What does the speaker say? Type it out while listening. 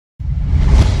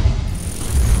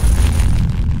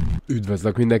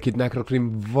Üdvözlök mindenkit,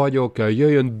 Nekrokrim vagyok,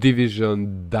 jöjjön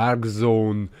Division, Dark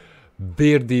Zone,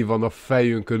 bérdíj van a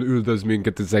fejünkön, üldöz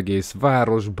minket az egész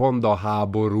város, banda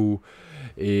háború,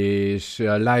 és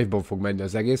live-ban fog menni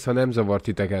az egész, ha nem zavart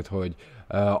titeket, hogy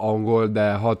angol,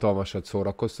 de hatalmasat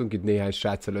szórakoztunk, itt néhány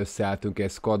sráccal összeálltunk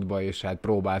egy squadba, és hát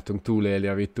próbáltunk túlélni,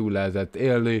 amit túl lehetett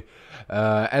élni.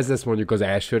 Ez lesz mondjuk az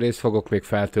első rész, fogok még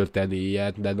feltölteni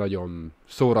ilyet, de nagyon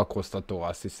szórakoztató,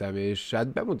 azt hiszem, és hát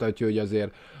bemutatja, hogy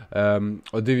azért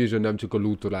a Division nem csak a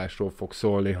lootolásról fog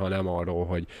szólni, hanem arról,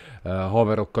 hogy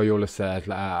haverokkal jól össze lehet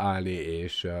állni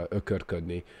és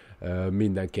ökörködni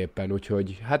mindenképpen,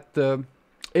 úgyhogy hát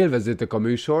élvezzétek a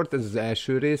műsort, ez az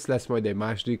első rész, lesz majd egy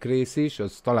második rész is,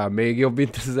 az talán még jobb,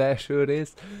 mint az első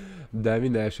rész, de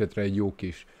minden esetre egy jó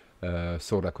kis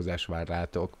szórakozás vár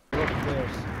rátok.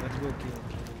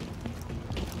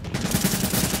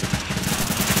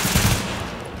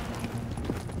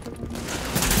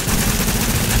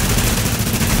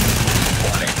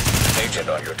 Agent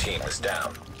on your team is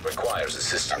down. Requires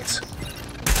assistance.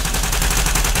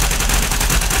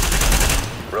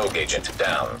 Rogue agent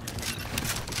down.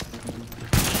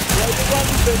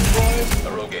 A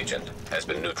rogue agent has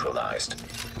been neutralized.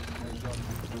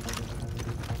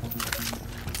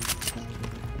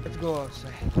 Let's go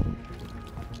outside.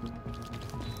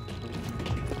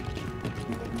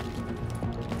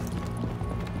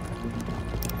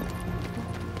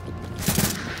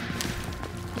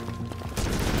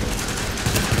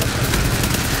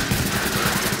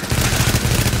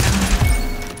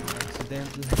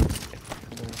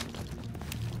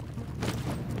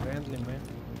 Friendly man.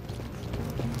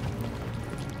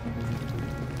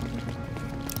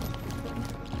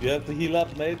 You have to heal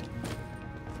up, mate.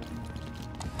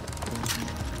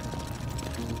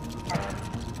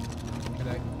 Can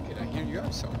I hear you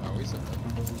up somehow, isn't it?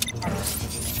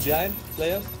 Behind,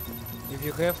 players. If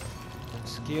you have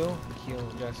skill,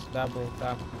 he'll just double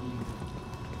tap E.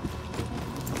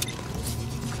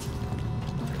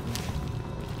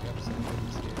 Yep,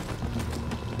 something's here.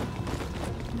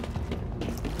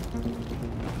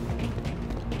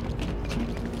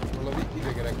 Valami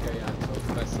idegenekkel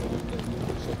játszott, beszélünk egy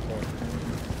sokkal.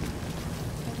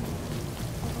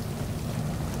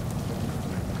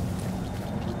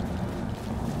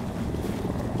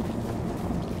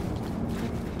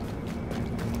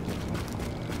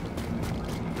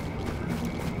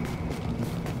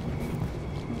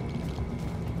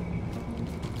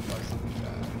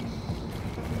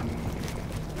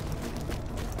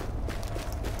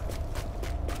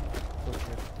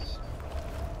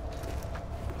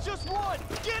 Just one!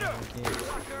 Get her!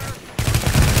 Fucker!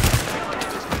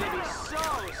 This is gonna be so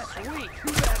sweet!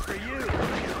 Too bad for you!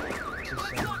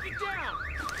 Lock it down!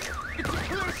 It's a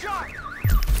clear shot!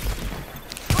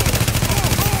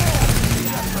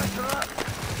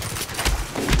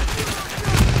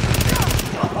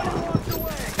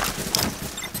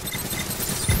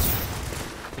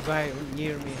 The guy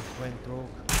near me went rogue.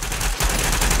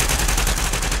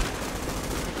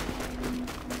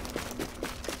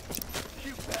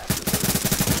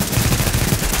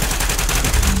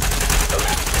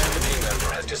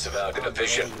 Disavowed a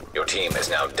division. Your team is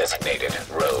now designated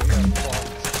Rogue. Back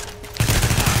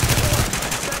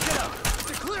it up!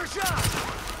 It's a clear shot!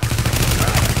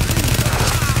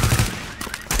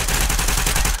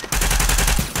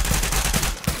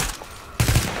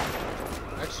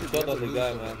 Actually, Shot we at have the a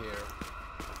guy, loot man. over here.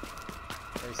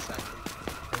 Wait a second.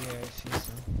 Yeah, I see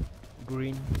some.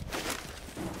 Green.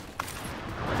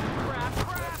 Crap,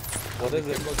 crap! What is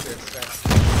Okay, it? look there, Sven.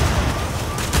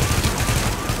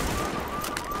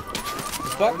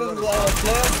 Fuck this player.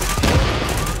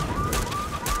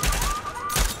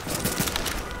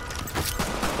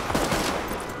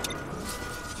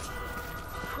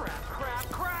 Crap, crap,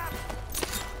 crap!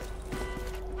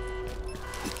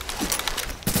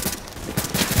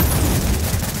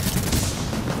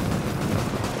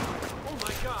 Oh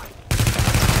my god!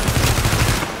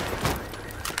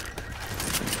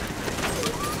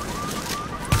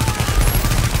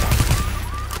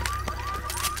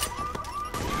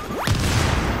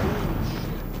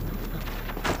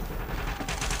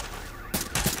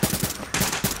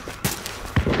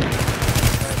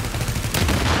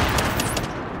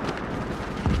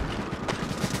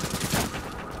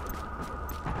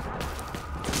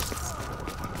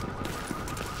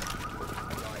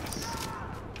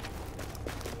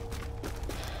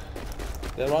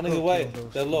 They're running away.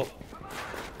 They're low.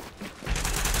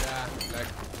 Yeah,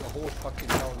 like the whole fucking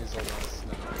town is on us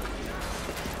now.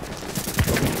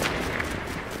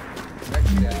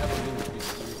 Actually, I have a loot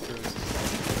because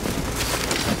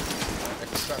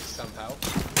extract. somehow.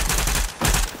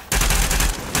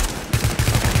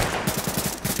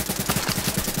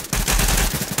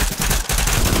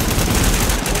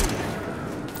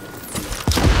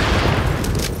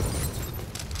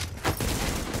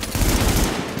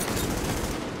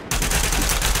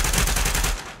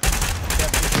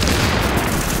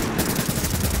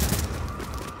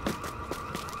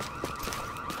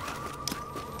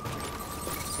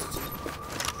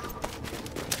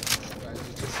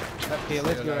 Okay, stay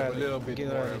let's get alive out a little bit get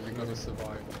more out and of we're here. gonna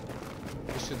survive.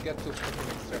 We should get to fucking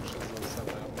extraction zone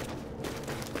somehow.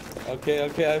 Okay,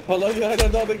 okay, I follow you. I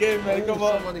don't know the game, man. Oh, Come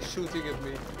on. someone is shooting at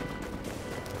me.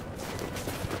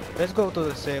 Let's go to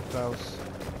the safe house.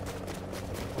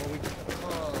 Oh, we should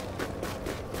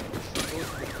go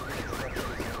to the fucking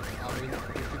extraction zone. I mean,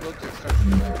 if you go to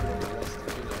extraction zone, everyone wants to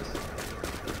kill us.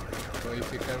 So if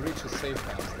you can reach a safe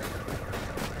house, then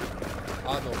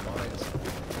I don't mind.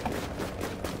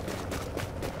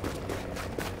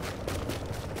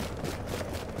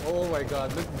 Oh my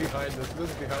god, look behind us,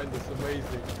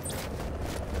 amazing.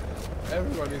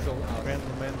 Everyone is on us.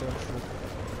 Friendly man, don't shoot.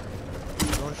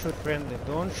 Don't shoot, friendly.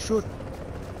 Don't shoot.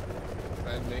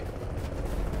 Friendly.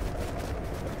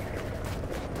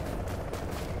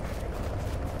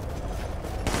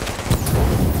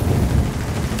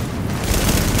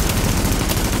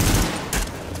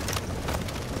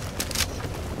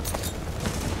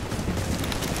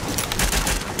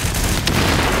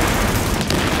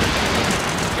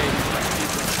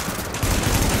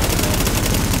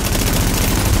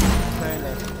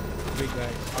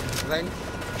 Rank,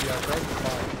 we are rank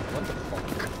 5. What the fuck?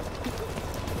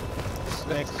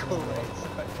 Next go one,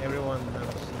 outside. everyone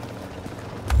knows.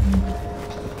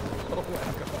 Oh my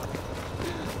god.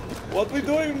 What we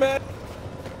doing, man?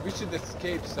 We should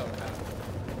escape somehow.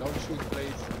 Don't shoot,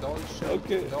 please. Don't shoot.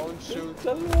 Okay. Don't shoot.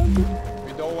 Tell me what to do.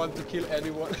 We don't want to kill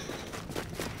anyone.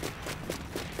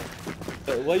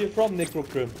 Where you from,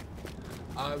 Nekrokrim?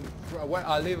 Well,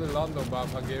 I live in London, but I'm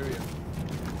Hungarian.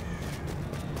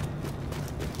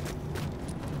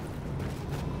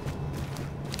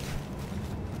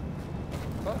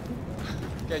 Huh?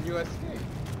 Can you escape?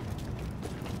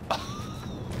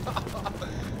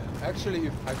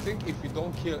 Actually, I think if we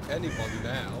don't kill anybody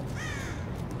now,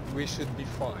 we should be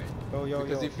fine.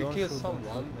 Because if you kill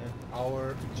someone,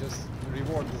 our just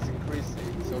reward is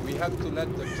increasing. So we have to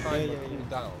let the timer cool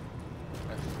down.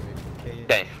 Actually.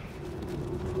 Okay.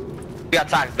 We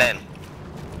attack then.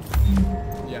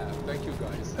 Yeah, thank you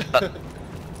guys.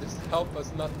 Just help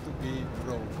us not to be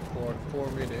broke for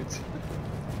 4 minutes.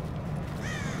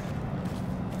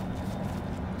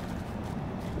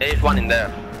 There is one in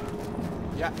there.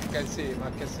 Yeah, I can see him,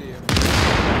 I can see him.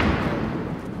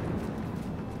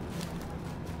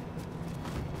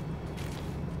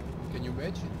 Can you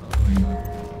imagine? Oh my god.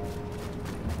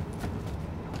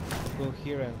 Go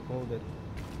here and hold it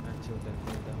until they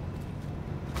cool down.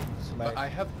 But I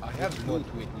have loot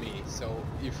with me, so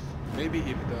if maybe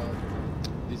if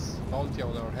this bounty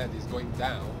on our head is going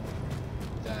down,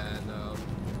 then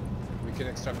we can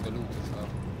extract the loot as well.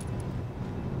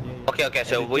 Okay, okay,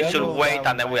 so we should wait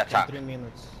and then we attack. 3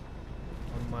 minutes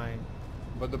on mine.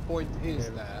 But the point is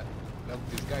that look,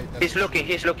 this guy. He's looking,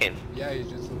 he's looking. Yeah, he's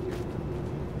just looking.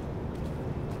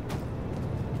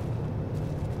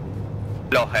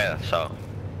 Low health, so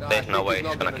there's no way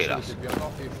he's gonna kill us. If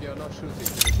you're not shooting,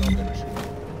 he's not gonna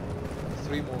shoot.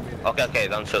 3 more minutes. Okay, okay,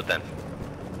 don't shoot then.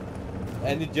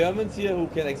 Any Germans here who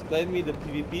can explain me the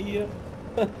PvP here?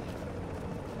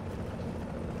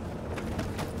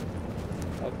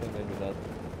 Okay, maybe not.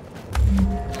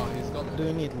 Oh, he's gonna. Do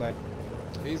you need like?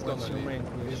 He's gonna what's your leave. main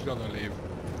He's question? gonna leave.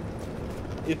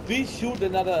 If we shoot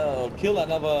another, kill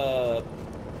another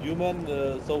human,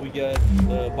 so we get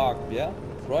marked, yeah?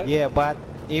 Right? Yeah, but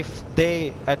if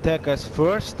they attack us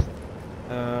first,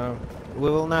 we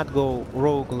will not go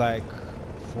rogue like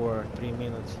for 3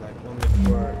 minutes, like only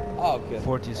for Okay.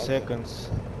 40 seconds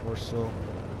or so.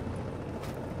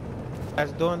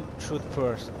 Guys, don't shoot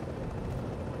first.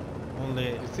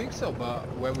 Only You think so? But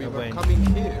when we were Avenge. coming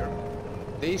here,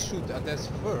 they shoot at us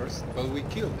first, but we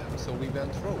killed them, so we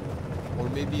went rogue. Or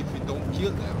maybe if we don't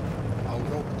kill them, our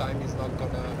rogue time is not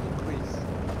gonna increase.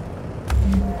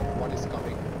 One is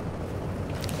coming.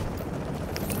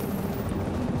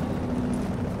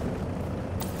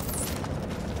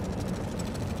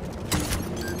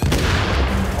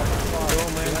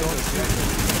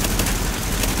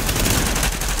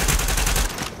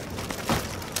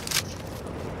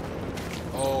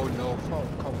 Oh no, come on.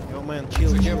 yo man, chill,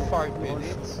 So chill. give 5 Don't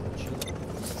minutes. shoot, chill.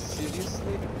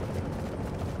 Seriously?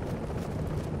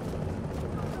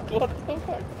 What the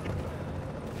fuck?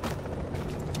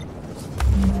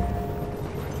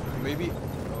 Maybe.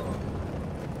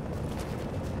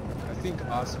 I think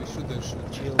us, we shouldn't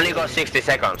shoot. Chill. Only got 60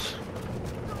 seconds.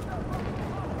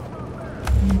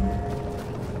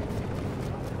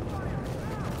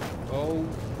 Oh.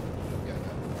 Yeah,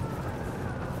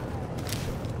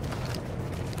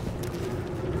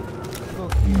 Go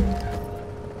here.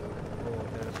 Oh,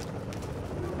 there's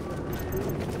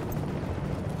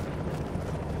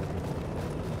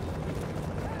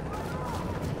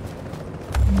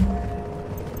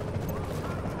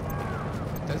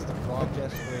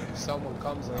just wait. If someone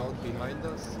comes out behind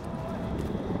us,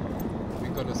 we're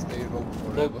gonna stay rogue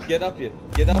So forever. get up here.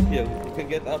 Get up here. You can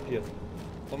get up here.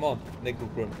 Come on,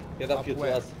 Nekrokrim. Get up Up here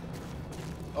where? to us.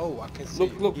 Oh, I can see.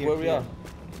 Look Here, where we here. are.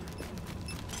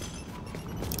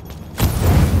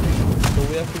 So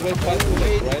we have to wait 5 Wait,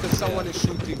 minutes, right? because someone Yeah. is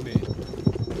shooting me.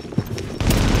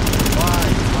 Why?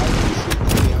 Why are you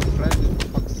shooting me? I'm friendly, for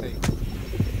fuck's sake.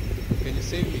 Can you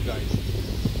save me, guys?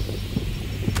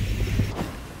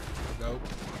 No.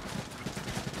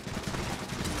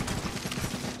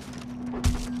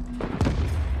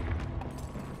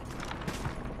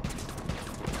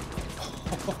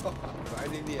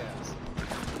 Right in the ass.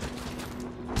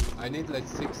 I need like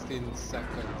 16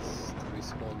 seconds to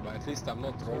respawn, but at least I'm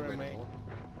not rogue Sorry, mate. anymore.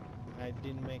 I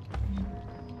didn't make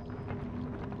it.